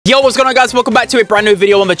Yo, what's going on, guys? Welcome back to a brand new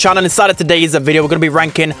video on the channel. And inside of today's video, we're going to be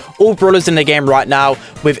ranking all brawlers in the game right now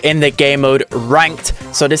within the game mode ranked.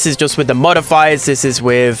 So this is just with the modifiers. This is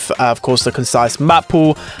with, of course, the concise map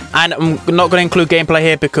pool. And I'm not going to include gameplay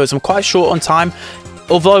here because I'm quite short on time.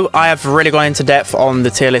 Although I have really gone into depth on the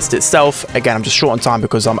tier list itself. Again, I'm just short on time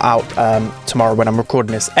because I'm out tomorrow when I'm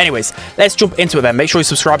recording this. Anyways, let's jump into it then. Make sure you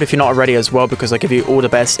subscribe if you're not already as well, because I give you all the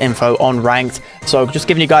best info on ranked. So just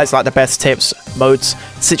giving you guys like the best tips, modes,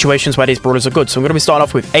 situations where these brawlers are good. So I'm going to be starting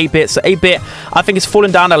off with 8-bit. So 8-bit, I think it's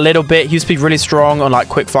fallen down a little bit. He used to be really strong on like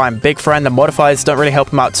quickfire and big friend. The modifiers don't really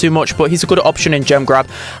help him out too much, but he's a good option in gem grab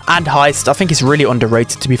and heist. I think he's really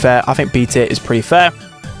underrated, to be fair. I think B tier is pretty fair.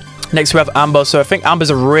 Next, we have Amber. So I think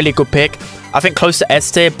Amber's a really good pick. I think close to S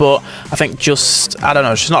tier, but I think just, I don't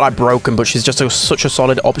know, she's not like broken, but she's just such a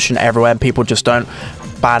solid option everywhere, and people just don't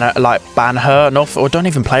ban her enough, or don't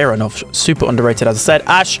even play her enough. Super underrated, as I said.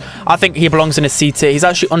 Ash, I think he belongs in a C tier. He's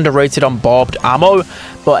actually underrated on barbed ammo,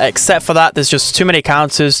 but except for that, there's just too many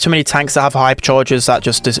counters, too many tanks that have hype charges that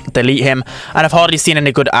just delete him, and I've hardly seen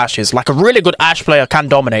any good Ashes. Like, a really good Ash player can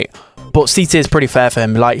dominate, but C tier is pretty fair for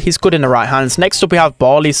him. Like, he's good in the right hands. Next up, we have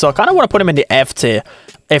Barley. So I kind of want to put him in the F tier,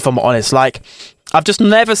 if I'm honest. Like, I've just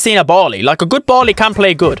never seen a Barley. Like, a good Barley can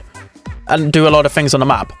play good and do a lot of things on the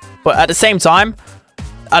map. But at the same time,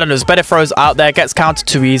 I don't know, there's better throws out there. Gets countered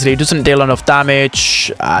too easily. Doesn't deal enough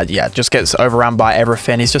damage. Yeah, just gets overrun by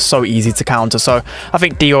everything. He's just so easy to counter. So I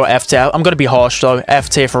think D or F tier. I'm going to be harsh though. F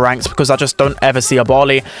tier for ranks, because I just don't ever see a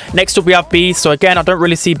Barley. Next up, we have B. So again, I don't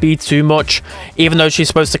really see B too much. Even though she's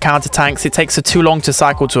supposed to counter tanks, it takes her too long to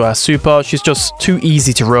cycle to her super. She's just too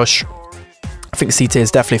easy to rush. I think C tier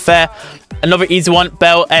is definitely fair. Another easy one,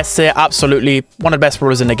 Belle, S tier, absolutely one of the best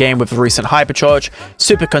brawlers in the game with a recent hypercharge.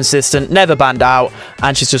 Super consistent, never banned out,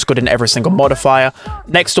 and she's just good in every single modifier.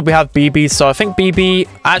 Next up, we have BB. So I think BB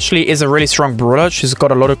actually is a really strong brawler. She's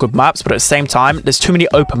got a lot of good maps, but at the same time, there's too many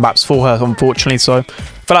open maps for her, unfortunately. So I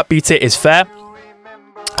feel like B tier is fair.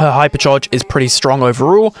 Her hypercharge is pretty strong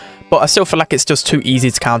overall, but I still feel like it's just too easy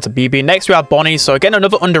to counter BB. Next, we have Bonnie. So again,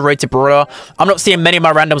 another underrated brawler. I'm not seeing many of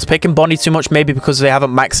my randoms picking Bonnie too much, maybe because they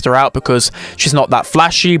haven't maxed her out, because she's not that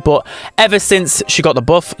flashy. But ever since she got the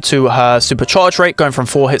buff to her supercharge rate, going from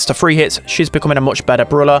 4 hits to 3 hits, she's becoming a much better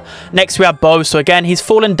brawler. Next, we have Bo. So again, he's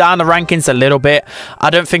fallen down the rankings a little bit. I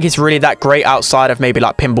don't think he's really that great outside of maybe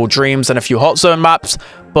like Pinball Dreams and a few hot zone maps.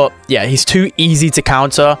 But yeah, he's too easy to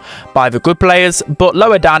counter by the good players. But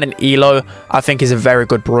lower down in ELO, I think he's a very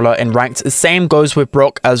good brawler in ranked. The same goes with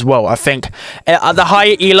Brock as well. I think at the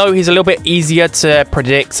higher ELO, he's a little bit easier to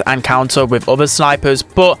predict and counter with other snipers.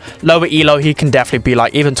 But lower ELO, he can definitely be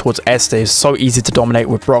like even towards S tier. It's so easy to dominate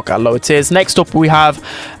with Brock at lower tiers. Next up, we have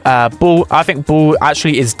Bull. I think Bull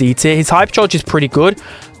actually is D tier. His hype charge is pretty good.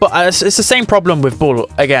 But it's the same problem with Bull.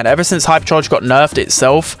 Again, ever since Hypercharge got nerfed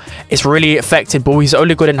itself, it's really affected Bull. He's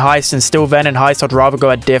only good in Heist, and still then in Heist, I'd rather go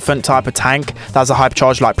a different type of tank that has a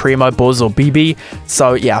Hypercharge like Primo, Buzz, or BB.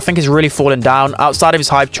 So yeah, I think he's really fallen down. Outside of his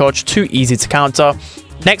Hypercharge, too easy to counter.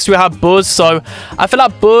 Next, we have Buzz. So I feel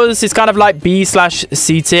like Buzz is kind of like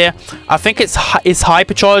B/C tier. I think his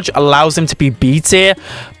hypercharge allows him to be B tier,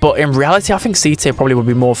 but in reality, I think C tier probably would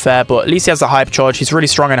be more fair. But at least he has a hypercharge. He's really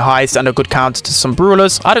strong in heist and a good counter to some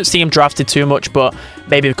brawlers. I don't see him drafted too much, but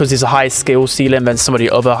maybe because he's a higher skill ceiling than some of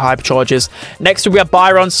the other hypercharges. Next, we have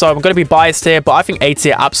Byron. So I'm going to be biased here, but I think A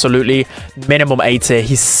tier, absolutely. Minimum A tier.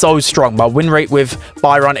 He's so strong. My win rate with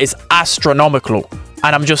Byron is astronomical,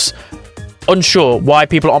 and I'm just unsure why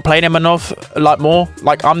people aren't playing him enough, like more.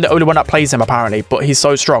 Like, I'm the only one that plays him apparently, but he's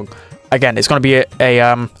so strong. Again, it's going to be a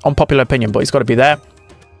unpopular opinion, but he's got to be there.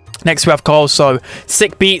 Next, we have Cole. So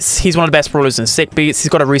sick beats. He's one of the best brawlers in sick beats. He's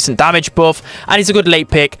got a recent damage buff, and he's a good late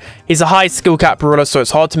pick. He's a high skill cap brawler, so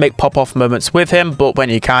it's hard to make pop-off moments with him, but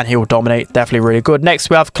when you can, he will dominate. Definitely really good.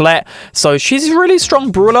 Next, we have Colette. So she's a really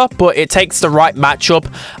strong brawler, but it takes the right matchup.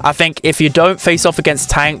 I think if you don't face off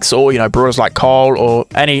against tanks or, you know, brawlers like Carl or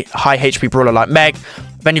any high HP brawler like Meg,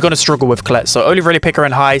 then you're going to struggle with Colette. So only really pick her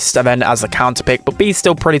in Heist and then as a counter pick. But B's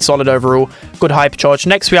still pretty solid overall. Good hypercharge.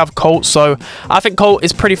 Next, we have Colt. So I think Colt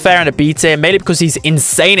is pretty fair in a B tier, mainly because he's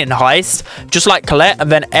insane in Heist, just like Colette.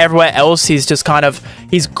 And then everywhere else, he's just kind of,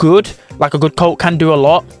 he's good. Like, a good Colt can do a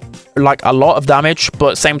lot of damage. But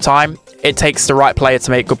at the same time, it takes the right player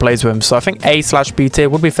to make good plays with him. So I think A/B tier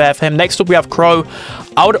would be fair for him. Next up, we have Crow.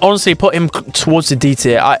 I would honestly put him towards the D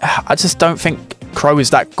tier. I just don't think Crow is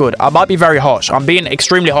that good. I might be very harsh. I'm being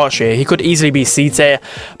extremely harsh here. He could easily be C tier,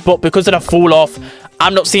 but because of the fall off,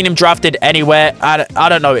 I'm not seeing him drafted anywhere. I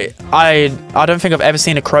don't know. I don't think I've ever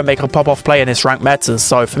seen a Crow make a pop-off play in this ranked meta.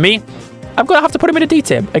 So for me, I'm going to have to put him in a D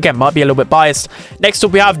tier. Again, might be a little bit biased. Next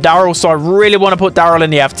up, we have Daryl. So I really want to put Daryl in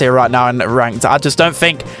the F tier right now in ranked. I just don't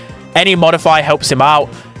think any modify helps him out.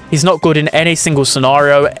 He's not good in any single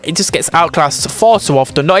scenario. It just gets outclassed far too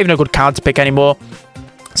often. Not even a good counter pick anymore.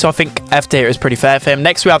 So I think F tier is pretty fair for him.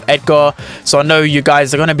 Next, we have Edgar. So I know you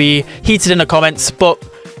guys are going to be heated in the comments, but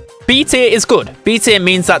B tier is good. B tier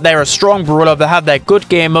means that they're a strong brawler. They have their good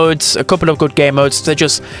game modes, a couple of good game modes. They're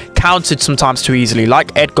just countered sometimes too easily.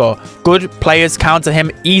 Like Edgar, good players counter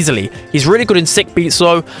him easily. He's really good in sick beats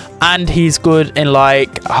though, and he's good in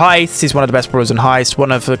like heist. He's one of the best brawlers in heist,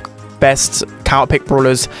 one of the best counter pick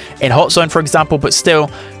brawlers in hot zone, for example, but still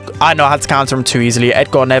I know how to counter him too easily.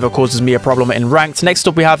 Edgar never causes me a problem in ranked. Next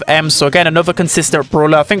up we have M. So again, another consistent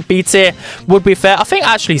brawler. I think B tier would be fair. I think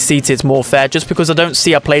actually C tier is more fair just because I don't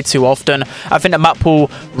see her play too often. I think the map pool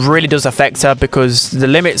really does affect her because the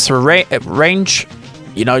limits for range,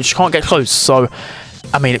 you know, she can't get close. So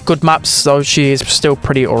I mean, good maps, so she is still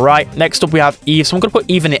pretty alright. Next up, we have Eve. So I'm going to put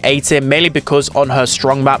Eve in the A tier, mainly because on her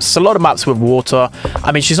strong maps, it's a lot of maps with water.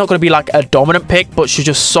 I mean, she's not going to be like a dominant pick, but she's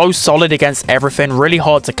just so solid against everything. Really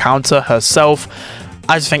hard to counter herself.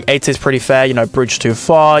 I just think A tier is pretty fair. You know, bridge too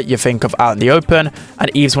far, you think of out in the open,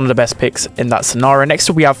 and Eve's one of the best picks in that scenario. Next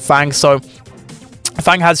up, we have Fang. So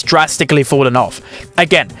Fang has drastically fallen off.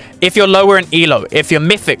 Again, if you're lower in Elo, if you're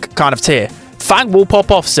mythic kind of tier, Fang will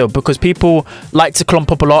pop off still because people like to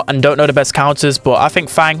clump up a lot and don't know the best counters. But I think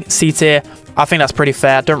Fang, C tier, I think that's pretty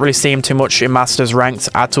fair. Don't really see him too much in Masters ranked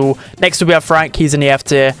at all. Next up, we have Frank. He's in the F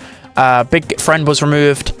tier. Big Friend was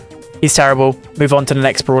removed. He's terrible. Move on to the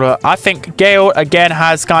next brawler. I think Gale, again,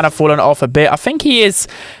 has kind of fallen off a bit. I think he is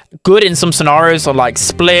good in some scenarios or like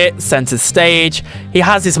split, center stage. He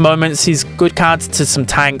has his moments. He's good counter to some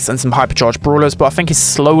tanks and some hypercharged brawlers, but I think he's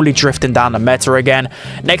slowly drifting down the meta again.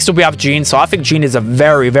 Next up, we have Gene. So I think Gene is a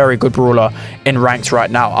very, very good brawler in ranked right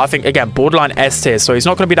now. I think, again, borderline S tier. So he's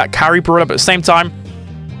not going to be that carry brawler, but at the same time,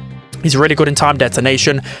 he's really good in time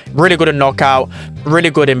detonation, really good in knockout, really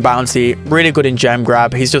good in bouncy, really good in gem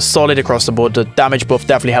grab. He's just solid across the board. The damage buff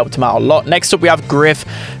definitely helped him out a lot. Next up, we have Griff.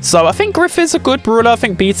 So I think Griff is a good brawler. I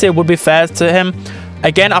think B tier would be fair to him.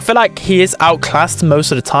 Again, I feel like he is outclassed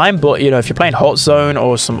most of the time, but, you know, if you're playing hot zone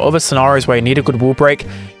or some other scenarios where you need a good wall break,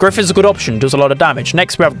 Griff is a good option, does a lot of damage.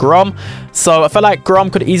 Next, we have Grom. So I feel like Grom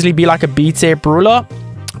could easily be like a B tier brawler,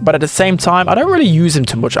 but at the same time, I don't really use him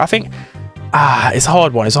too much. I think it's a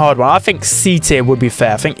hard one. It's a hard one. I think C tier would be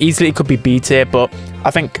fair. I think easily it could be B tier, but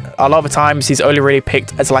I think a lot of the times he's only really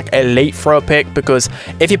picked as like a late throw pick, because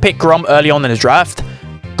if you pick Grom early on in the draft,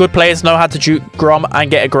 good players know how to juke Grom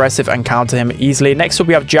and get aggressive and counter him easily. Next up,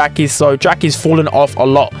 we have Jackie. So Jackie's fallen off a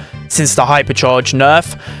lot since the hypercharge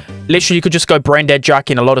nerf. Literally, you could just go brain dead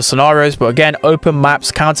Jackie in a lot of scenarios, but again, open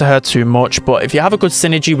maps counter her too much. But if you have a good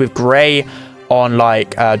synergy with Gray on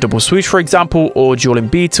like double swoosh, for example, or dueling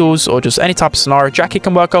beetles, or just any type of scenario, Jackie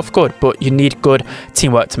can work off good, but you need good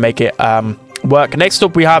teamwork to make it work. Next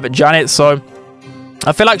up, we have Janet. So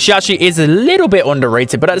I feel like she actually is a little bit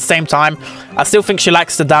underrated, but at the same time, I still think she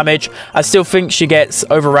lacks the damage. I still think she gets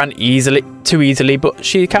overrun too easily, but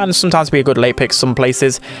she can sometimes be a good late pick some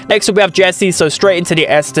places. Next up, we have Jessie. So straight into the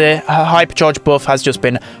S tier. Her hypercharge buff has just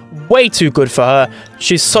been way too good for her.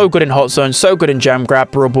 She's so good in hot zone, so good in gem grab,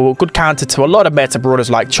 brawlable, good counter to a lot of meta brawlers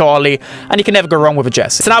like Charlie, and you can never go wrong with a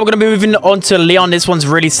Jessie. So now we're going to be moving on to Leon. This one's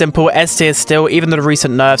really simple. S tier still, even though the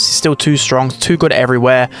recent nerfs, he's still too strong, too good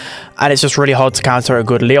everywhere, and it's just really hard to counter a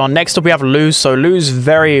good Leon. Next up, we have Luz. So Luz,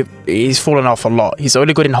 he's fallen off a lot. He's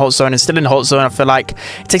only good in hot zone, and still in hot zone, I feel like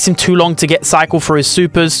it takes him too long to get cycle for his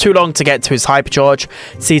supers, too long to get to his hypercharge.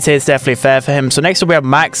 C tier is definitely fair for him. So next up, we have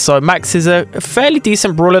Max. So Max is a fairly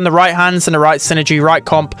decent brawler in the right hands and the right synergy, right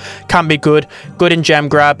comp, can be good in gem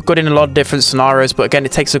grab, good in a lot of different scenarios, but again,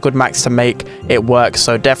 it takes a good Max to make it work.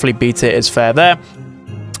 So definitely B tier is fair there.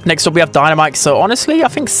 Next up, we have Dynamite. So honestly, I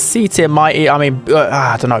think C tier might,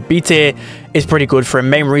 I don't know, B tier is pretty good for him.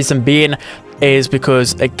 Main reason being is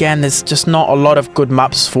because, again, there's just not a lot of good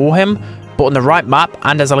maps for him, but on the right map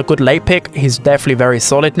and as a good late pick, he's definitely very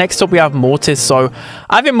solid. Next up, we have Mortis. So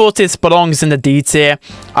I think Mortis belongs in the D tier.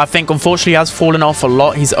 I think, unfortunately, he has fallen off a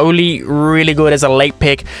lot. He's only really good as a late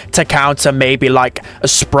pick to counter maybe like a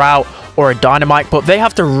Sprout or a Dynamite, but they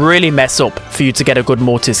have to really mess up for you to get a good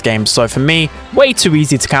Mortis game. So for me, way too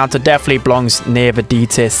easy to counter. Definitely belongs near the D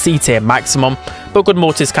tier, C tier maximum, but good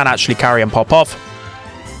Mortis can actually carry and pop off.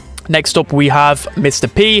 Next up, we have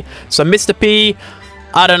Mr. P. So Mr. P,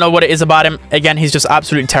 I don't know what it is about him. Again, he's just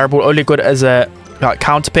absolutely terrible. Only good as a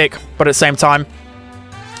counter pick, but at the same time,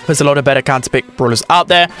 there's a lot of better counter pick brawlers out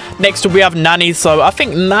there. Next up, we have Nani. So I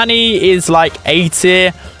think Nani is like A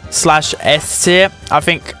tier. slash S tier. I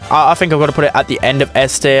think I'm going to put it at the end of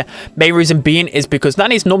S tier. Main reason being is because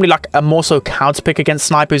Nani's normally like a more so counter pick against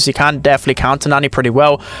snipers. You can definitely counter Nani pretty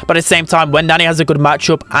well, but at the same time, when Nani has a good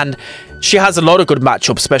matchup, and she has a lot of good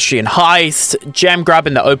matchups, especially in Heist, Gem Grab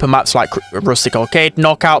in the open maps like Rustic Arcade,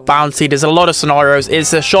 Knockout, Bounty. There's a lot of scenarios.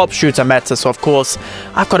 It's a sharpshooter meta, so of course,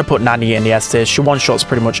 I've got to put Nani in the S tier. She one-shots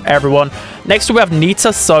pretty much everyone. Next, we have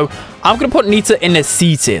Nita, so I'm going to put Nita in the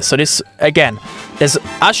C tier. So this, again, there's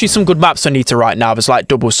actually some good maps on Nita right now. There's like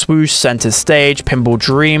Double Swoosh, Center Stage, Pinball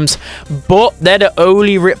Dreams, but they're the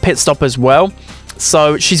only Rip Pit Stop as well.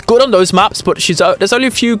 So she's good on those maps, but there's only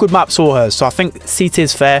a few good maps for her. So I think C tier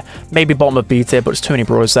is fair. Maybe bottom of B tier, but it's too many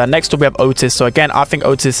brawlers there. Next up, we have Otis. So again, I think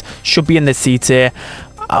Otis should be in the C tier.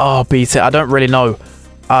 Oh, B tier. I don't really know.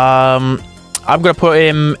 I'm going to put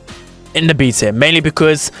him in the B tier, mainly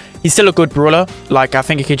because he's still a good brawler. Like, I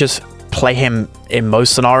think you can just play him in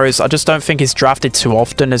most scenarios. I just don't think he's drafted too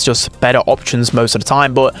often. There's just better options most of the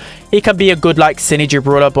time, but he can be a good like synergy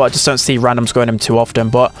brawler, but I just don't see randoms going him too often.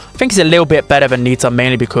 But I think he's a little bit better than Nita,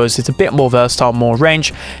 mainly because it's a bit more versatile, more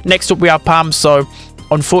range. Next up, we have Pam. So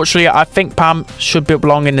unfortunately, I think Pam should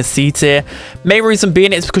belong in the C tier. Main reason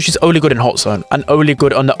being is because she's only good in Hot Zone and only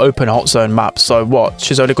good on the open Hot Zone map. So what?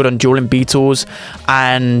 She's only good on Dueling Beetles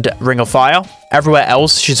and Ring of Fire. Everywhere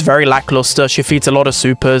else, she's very lackluster. She feeds a lot of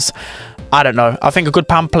supers. I don't know. I think a good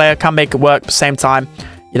Pam player can make it work. At the same time,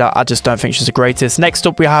 you know, I just don't think she's the greatest. Next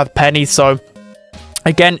up, we have Penny. So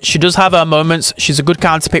again, she does have her moments. She's a good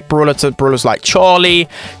counter pick brawler to brawlers like Charlie.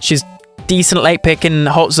 She's decent late pick in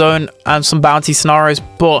Hot Zone and some bounty scenarios,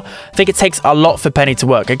 but I think it takes a lot for Penny to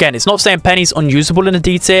work. Again, it's not saying Penny's unusable in the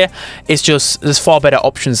D tier. It's just there's far better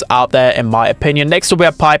options out there in my opinion. Next up, we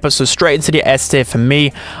have Piper. So straight into the S tier for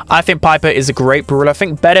me. I think Piper is a great brawler. I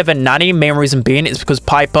think better than Nani. Main reason being is because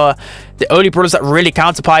Piper, the only brawlers that really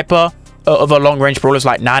counter Piper are other long range brawlers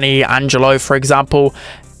like Nani, Angelo, for example.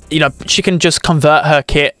 You know, she can just convert her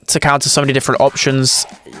kit to counter so many different options.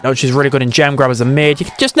 You know, she's really good in Gem Grab as a mid. You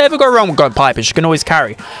can just never go wrong with going Piper. She can always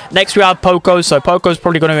carry. Next, we have Poco. So Poco's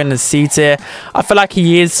probably going to be in the C tier. I feel like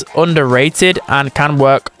he is underrated and can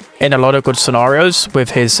work in a lot of good scenarios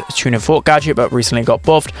with his Tuning Fork gadget, but recently got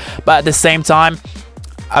buffed. But at the same time,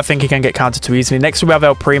 I think he can get countered too easily. Next, we have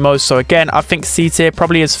El Primo. So again, I think C tier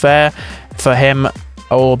probably is fair for him,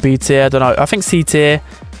 or B tier. I don't know. I think C tier,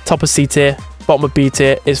 top of C tier. Bottom of B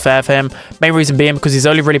tier is fair for him. Main reason being because he's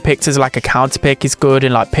only really picked as like a counter pick. He's good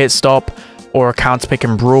in like Pit Stop or a counter pick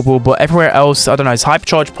in Brawl, but everywhere else, I don't know. His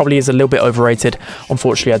Hypercharge probably is a little bit overrated.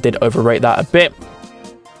 Unfortunately, I did overrate that a bit.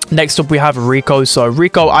 Next up, we have Rico. So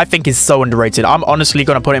Rico, I think, is so underrated. I'm honestly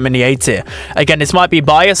going to put him in the A tier. Again, this might be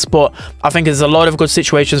biased, but I think there's a lot of good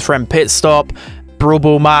situations for him. Pit Stop,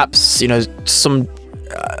 Brawl maps, you know, some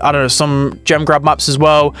I don't know, some Gem Grab maps as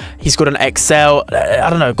well. He's good on XL. I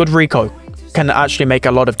don't know, good Rico. Can actually make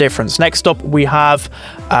a lot of difference. Next up, we have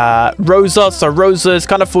Rosa. So Rosa is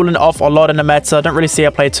kind of falling off a lot in the meta. I don't really see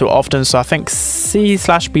her play too often, so I think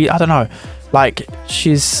C/B. I don't know. Like, I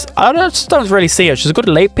just don't really see her. She's a good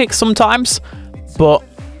late pick sometimes, but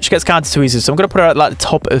she gets counted too easy. So I'm going to put her at like the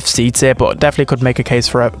top of C tier, but definitely could make a case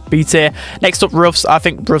for a B tier. Next up, Ruffs. I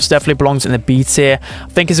think Ruffs definitely belongs in the B tier. I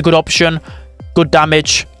think he's a good option. Good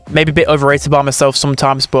damage. Maybe a bit overrated by myself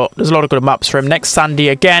sometimes, but there's a lot of good maps for him. Next, Sandy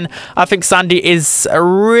again. I think Sandy is a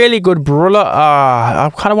really good brawler.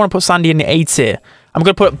 I kind of want to put Sandy in the A tier. I'm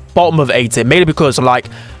going to put bottom of A tier, mainly because like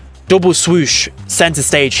Double Swoosh, Center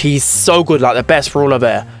Stage, he's so good, like the best brawler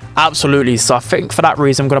there. Absolutely. So I think for that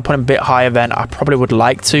reason, I'm going to put him a bit higher than I probably would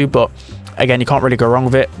like to, but again, you can't really go wrong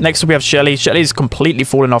with it. Next up, we have Shelly. Shelly's completely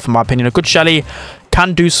fallen off, in my opinion. A good Shelly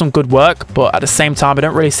can do some good work, but at the same time, I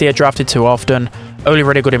don't really see her drafted too often. Only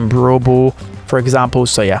really good in Brawl, for example.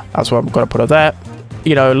 So yeah, that's what I'm going to put her there.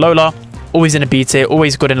 You know, Lola, always in a B tier,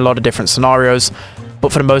 always good in a lot of different scenarios.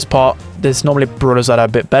 But for the most part, there's normally brawlers that are a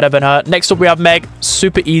bit better than her. Next up, we have Meg.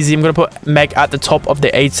 Super easy. I'm going to put Meg at the top of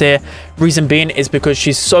the A tier. Reason being is because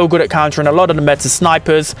she's so good at countering a lot of the meta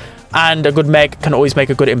snipers. And a good Meg can always make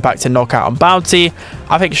a good impact in Knockout and Bounty.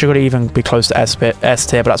 I think she could even be close to S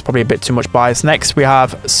tier, but that's probably a bit too much bias. Next, we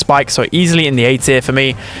have Spike. So easily in the A tier for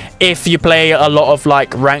me. If you play a lot of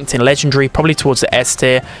like ranked and legendary, probably towards the S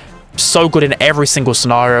tier. So good in every single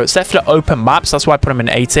scenario, except for the open maps. That's why I put him in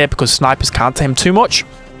A tier, because snipers counter him too much.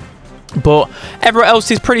 But everywhere else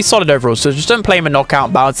is pretty solid overall, so just don't play him in Knockout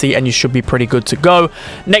and Bounty and you should be pretty good to go.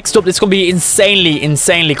 Next up, it's going to be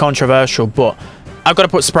insanely controversial, but I've got to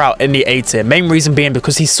put Sprout in the A tier. Main reason being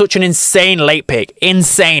because he's such an insane late pick.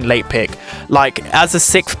 Like, as a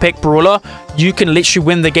 6th pick brawler, you can literally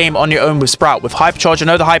win the game on your own with Sprout. With Hypercharge, I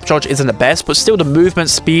know the Hypercharge isn't the best, but still the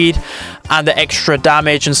movement speed and the extra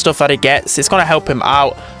damage and stuff that it gets, it's going to help him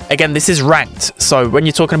out. again, this is ranked. So when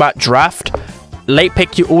you're talking about draft, late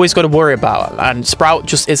pick, you always got to worry about. And Sprout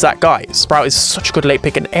just is that guy. Sprout is such a good late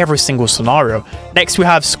pick in every single scenario. Next, we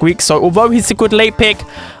have Squeak. So although he's a good late pick,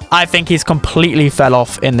 I think he's completely fell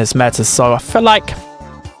off in this meta. So I feel like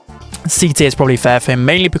C tier is probably fair for him,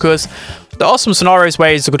 mainly because there are some scenarios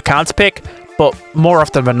where he's a good counter pick, but more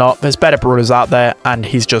often than not, there's better brawlers out there, and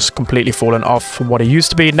he's just completely fallen off from what he used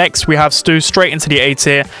to be. Next, we have Stu, straight into the A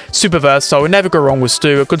tier. Super versatile. We never go wrong with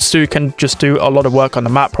Stu. A good Stu can just do a lot of work on the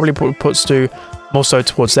map. Probably put Stu more so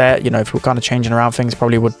towards there. You know, if we're kind of changing around things,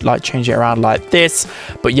 probably would like change it around like this.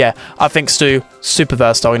 But yeah, I think Stu, super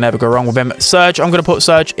versatile. You never go wrong with him. Surge, I'm going to put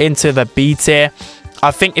Surge into the B tier. I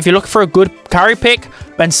think if you're looking for a good carry pick,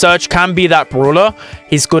 then Surge can be that brawler.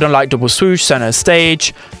 He's good on like double swoosh, center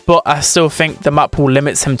stage, but I still think the map pool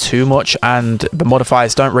limits him too much, and the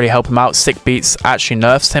modifiers don't really help him out. Sick beats actually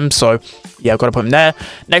nerfs him, so yeah, I've got to put him there.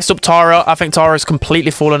 Next up, Tara. I think Tara's completely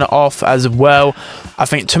fallen off as well. I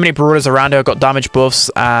think too many brawlers around her got damage buffs,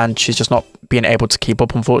 and she's just not being able to keep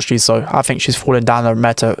up, unfortunately. So I think she's fallen down the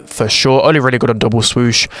meta for sure. Only really good on double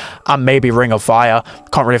swoosh and maybe Ring of Fire.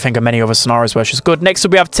 Can't really think of many other scenarios where she's good. Next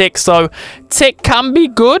up, we have Tick. So Tick can be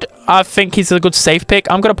good. I think he's a good safe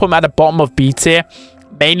pick. I'm going to put him at the bottom of B tier,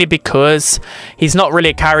 mainly because he's not really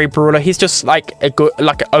a carry brawler. He's just like a good,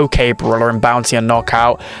 like an okay brawler in bounty and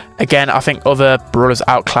knockout. Again, I think other brawlers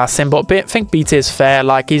outclass him, but I think B tier is fair.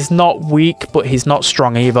 Like, he's not weak, but he's not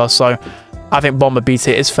strong either. So I think bottom of B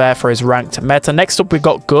tier is fair for his ranked meta. Next up, we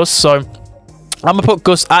got Gus. So I'm gonna put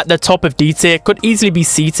Gus at the top of D tier. Could easily be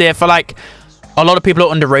C tier. For like, a lot of people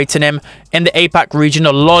are underrating him in the APAC region.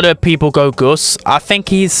 A lot of people go Gus. I think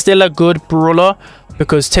he's still a good brawler,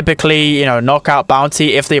 because typically, you know, knockout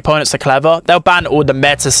bounty, if the opponents are clever, they'll ban all the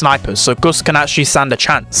meta snipers, so Gus can actually stand a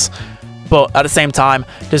chance. But at the same time,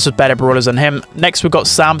 this was better brawlers than him. Next, we've got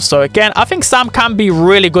Sam. So again, I think Sam can be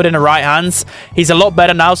really good in the right hands. He's a lot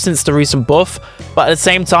better now since the recent buff, but at the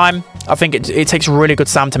same time, I think it takes really good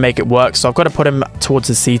Sam to make it work. So I've got to put him towards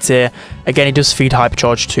the C tier. Again, he does feed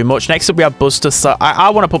hypercharge too much. Next up, we have Buster. So I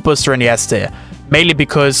want to put Buster in the S tier, mainly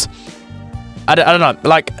because I don't know,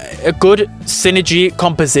 like a good synergy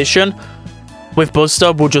composition with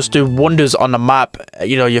Buster will just do wonders on the map.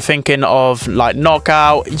 You know, you're thinking of like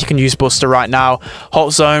knockout, you can use Buster right now.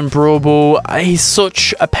 Hot zone, Brawl Ball, he's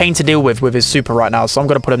such a pain to deal with his super right now, so I'm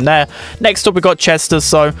going to put him there. Next up, we got Chester.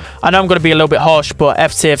 So I know I'm going to be a little bit harsh, but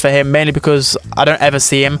F tier for him, mainly because I don't ever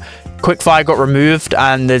see him. Quickfire got removed,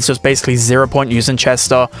 and there's just basically 0 point using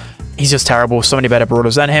Chester. He's just terrible. So many better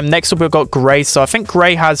brawlers than him. Next up, we've got Gray. So I think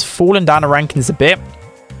Gray has fallen down the rankings a bit,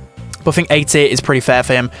 but I think A tier is pretty fair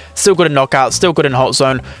for him. Still good in knockout, still good in hot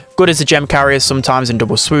zone, good as a gem carrier sometimes in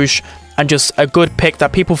double swoosh, and just a good pick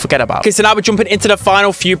that people forget about. Okay, so now we're jumping into the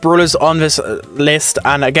final few brawlers on this list.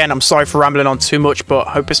 And again, I'm sorry for rambling on too much, but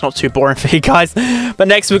I hope it's not too boring for you guys. But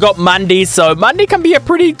next, we've got Mandy. So Mandy can be a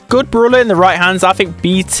pretty good brawler in the right hands. I think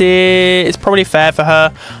B tier is probably fair for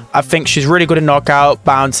her. I think she's really good in knockout,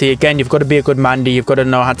 bounty. Again, you've got to be a good Mandy. You've got to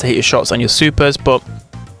know how to hit your shots on your supers, but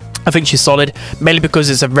I think she's solid, mainly because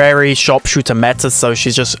it's a very sharpshooter meta, so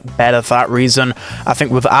she's just better for that reason. I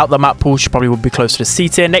think without the map pool, she probably would be closer to C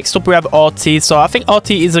tier. Next up, we have RT. So I think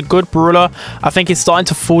RT is a good brawler. I think he's starting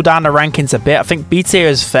to fall down the rankings a bit. I think B tier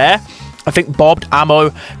is fair. I think bobbed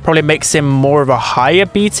ammo probably makes him more of a higher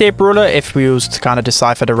B tier brawler if we was to kind of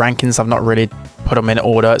decipher the rankings. I've not really put them in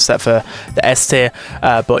order except for the S tier.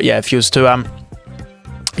 But yeah, if you was to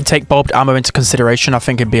you take bobbed ammo into consideration, I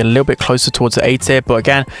think it'd be a little bit closer towards the A tier. But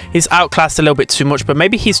again, he's outclassed a little bit too much, but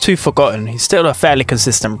maybe he's too forgotten. He's still a fairly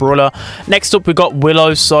consistent brawler. Next up, we got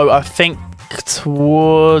Willow. So I think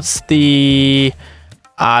towards the,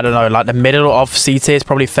 I don't know, like the middle of C tier is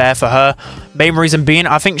probably fair for her. Main reason being,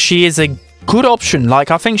 I think she is a good option.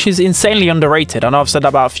 Like, I think she's insanely underrated. I know I've said that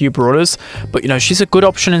about a few brawlers, but you know, she's a good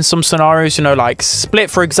option in some scenarios. You know, like Split,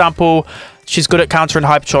 for example. She's good at countering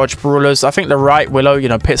hypercharged brawlers. I think the right Willow, you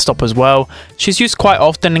know, pit stop as well. She's used quite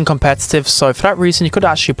often in competitive, so for that reason, you could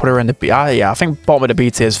actually put her in the B. Yeah, I think bottom of the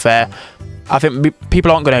B tier is fair. I think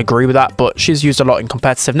people aren't going to agree with that, but she's used a lot in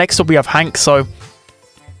competitive. Next up, we have Hank. So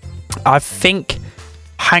I think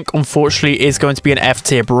Hank, unfortunately, is going to be an F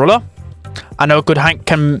tier brawler. I know a good Hank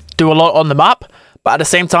can do a lot on the map, but at the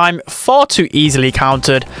same time, far too easily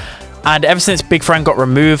countered. And ever since Big Friend got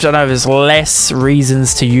removed, I know there's less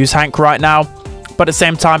reasons to use Hank right now. But at the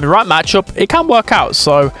same time, the right matchup, it can work out.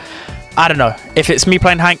 So, I don't know. If it's me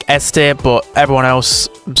playing Hank, S tier, but everyone else,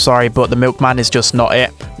 I'm sorry, but the Milkman is just not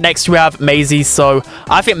it. Next, we have Maisie. So,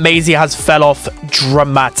 I think Maisie has fell off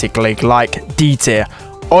dramatically, like D tier.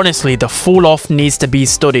 honestly, the fall off needs to be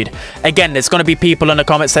studied. Again, there's going to be people in the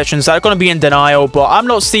comment sections that are going to be in denial, but I'm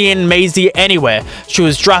not seeing Maisie anywhere. She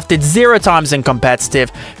was drafted 0 times in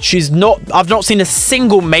competitive. I've not seen a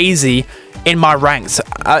single Maisie in my ranks.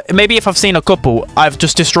 Maybe if I've seen a couple, I've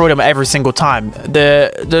just destroyed them every single time.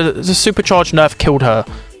 The supercharged nerf killed her,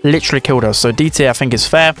 literally killed her. So D tier I think is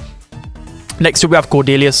fair. Next up we have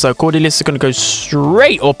Cordelius. So Cordelius is going to go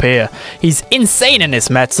straight up here. He's insane in this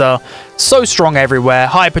meta. So strong everywhere.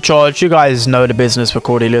 Hypercharge. You guys know the business for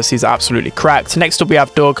Cordelius. He's absolutely cracked. Next up we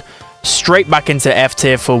have Doug. Straight back into F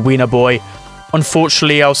tier for Wiener Boy.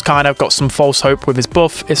 Unfortunately, I was kind of got some false hope with his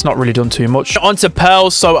buff. It's not really done too much. On to Pearl.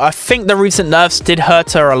 So I think the recent nerfs did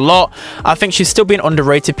hurt her a lot. I think she's still being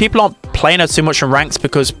underrated. People aren't playing her too much in ranks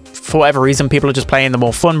because for whatever reason, people are just playing the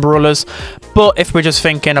more fun brawlers. But if we're just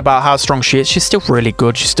thinking about how strong she is, she's still really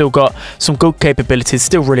good. She's still got some good capabilities,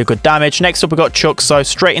 still really good damage. Next up, we got Chuck. So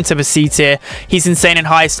straight into the C tier. He's insane in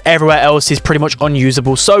heist. Everywhere else, he's pretty much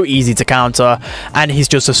unusable. So easy to counter. And he's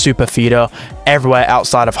just a super feeder everywhere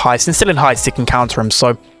outside of heist. And still in heist, he can counter him.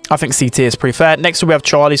 So I think C tier is pretty fair. Next up, we have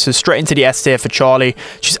Charlie. So straight into the S tier for Charlie.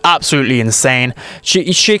 She's absolutely insane.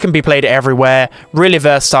 She can be played everywhere. Really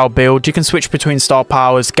versatile build. You can switch between star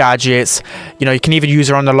powers, gadgets. You know, you can even use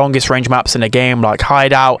her on the longest range maps in the game, like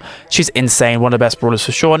Hideout. She's insane. One of the best brawlers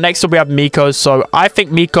for sure. Next up, we have Miko. So I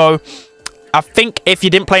think Miko... I think if you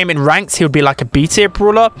didn't play him in ranked, he would be like a B tier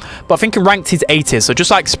brawler. But I think in ranked, he's A tier. So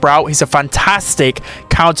just like Sprout, he's a fantastic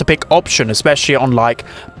counter pick option, especially on like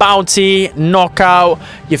Bounty, Knockout.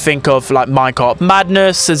 You think of like Minecart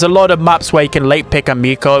Madness. There's a lot of maps where you can late pick a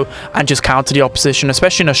Miko and just counter the opposition,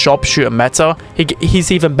 especially in a sharpshooter meta.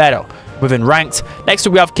 He's even better within ranked. Next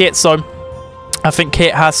up, we have Kit. So I think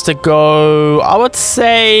Kit has to go, I would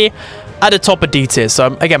say, at the top of D tier.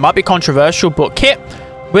 So again, might be controversial, but Kit,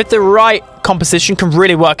 with the right composition, can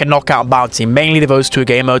really work a Knockout and Bounty, mainly those 2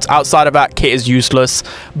 game modes. Outside of that, Kit is useless,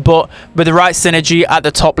 but with the right synergy at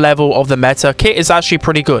the top level of the meta, Kit is actually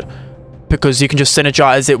pretty good because you can just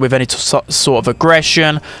synergize it with any sort of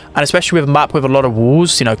aggression, and especially with a map with a lot of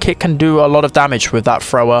walls, you know, Kit can do a lot of damage with that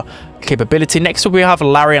thrower capability. Next up, we have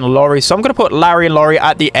Larry and Laurie. So I'm going to put Larry and Laurie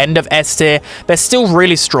at the end of S tier. They're still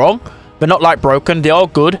really strong. They're not like broken. They are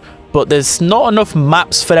good, but there's not enough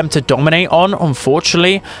maps for them to dominate on,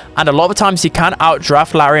 unfortunately. And a lot of times you can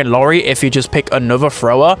outdraft Larry and Laurie if you just pick another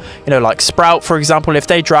thrower. You know, like Sprout, for example. If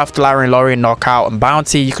they draft Larry and Laurie and Knockout and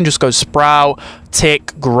Bounty, you can just go Sprout,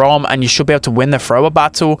 Tick, Grom, and you should be able to win the thrower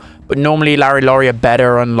battle. But normally Larry and Laurie are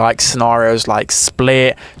better on like scenarios like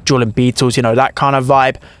Split, Duel and Beetles, you know, that kind of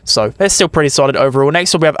vibe. So they're still pretty solid overall.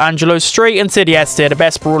 Next up, we have Angelo. Straight into the S tier, the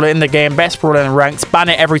best brawler in the game, best brawler in ranks. Ban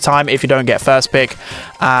it every time if you don't get first pick.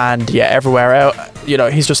 And yeah, everywhere else, you know,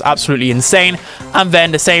 he's just absolutely insane. And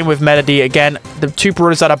then the same with Melody. Again, the 2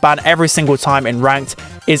 brawlers that are banned every single time in ranked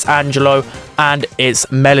is Angelo and it's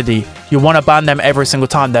Melody. You want to ban them every single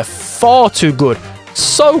time. They're far too good.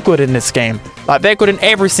 So good in this game. Like, they're good in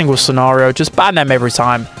every single scenario. Just ban them every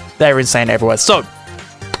time. They're insane everywhere. So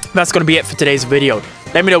that's going to be it for today's video.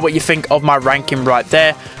 Let me know what you think of my ranking right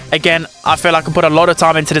there. Again, I feel like I put a lot of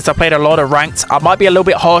time into this. I played a lot of ranked. I might be a little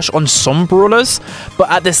bit harsh on some brawlers, but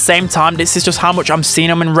at the same time, this is just how much I'm seeing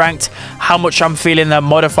them in ranked, how much I'm feeling the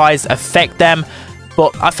modifiers affect them.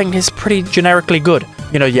 But I think it's pretty generically good.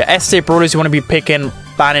 You know, your S tier brawlers you want to be picking,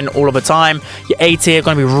 banning all of the time. Your A tier are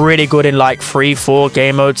going to be really good in like 3-4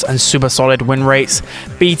 game modes and super solid win rates.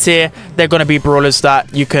 B tier, they're going to be brawlers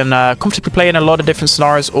that you can comfortably play in a lot of different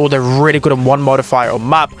scenarios, or they're really good on one modifier or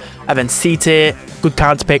map. And then C tier, good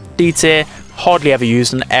counter pick. D tier, hardly ever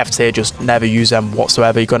use them. F tier, just never use them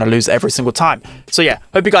whatsoever. You're going to lose every single time. So yeah,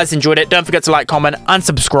 hope you guys enjoyed it. Don't forget to like, comment, and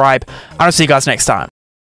subscribe. And I'll see you guys next time.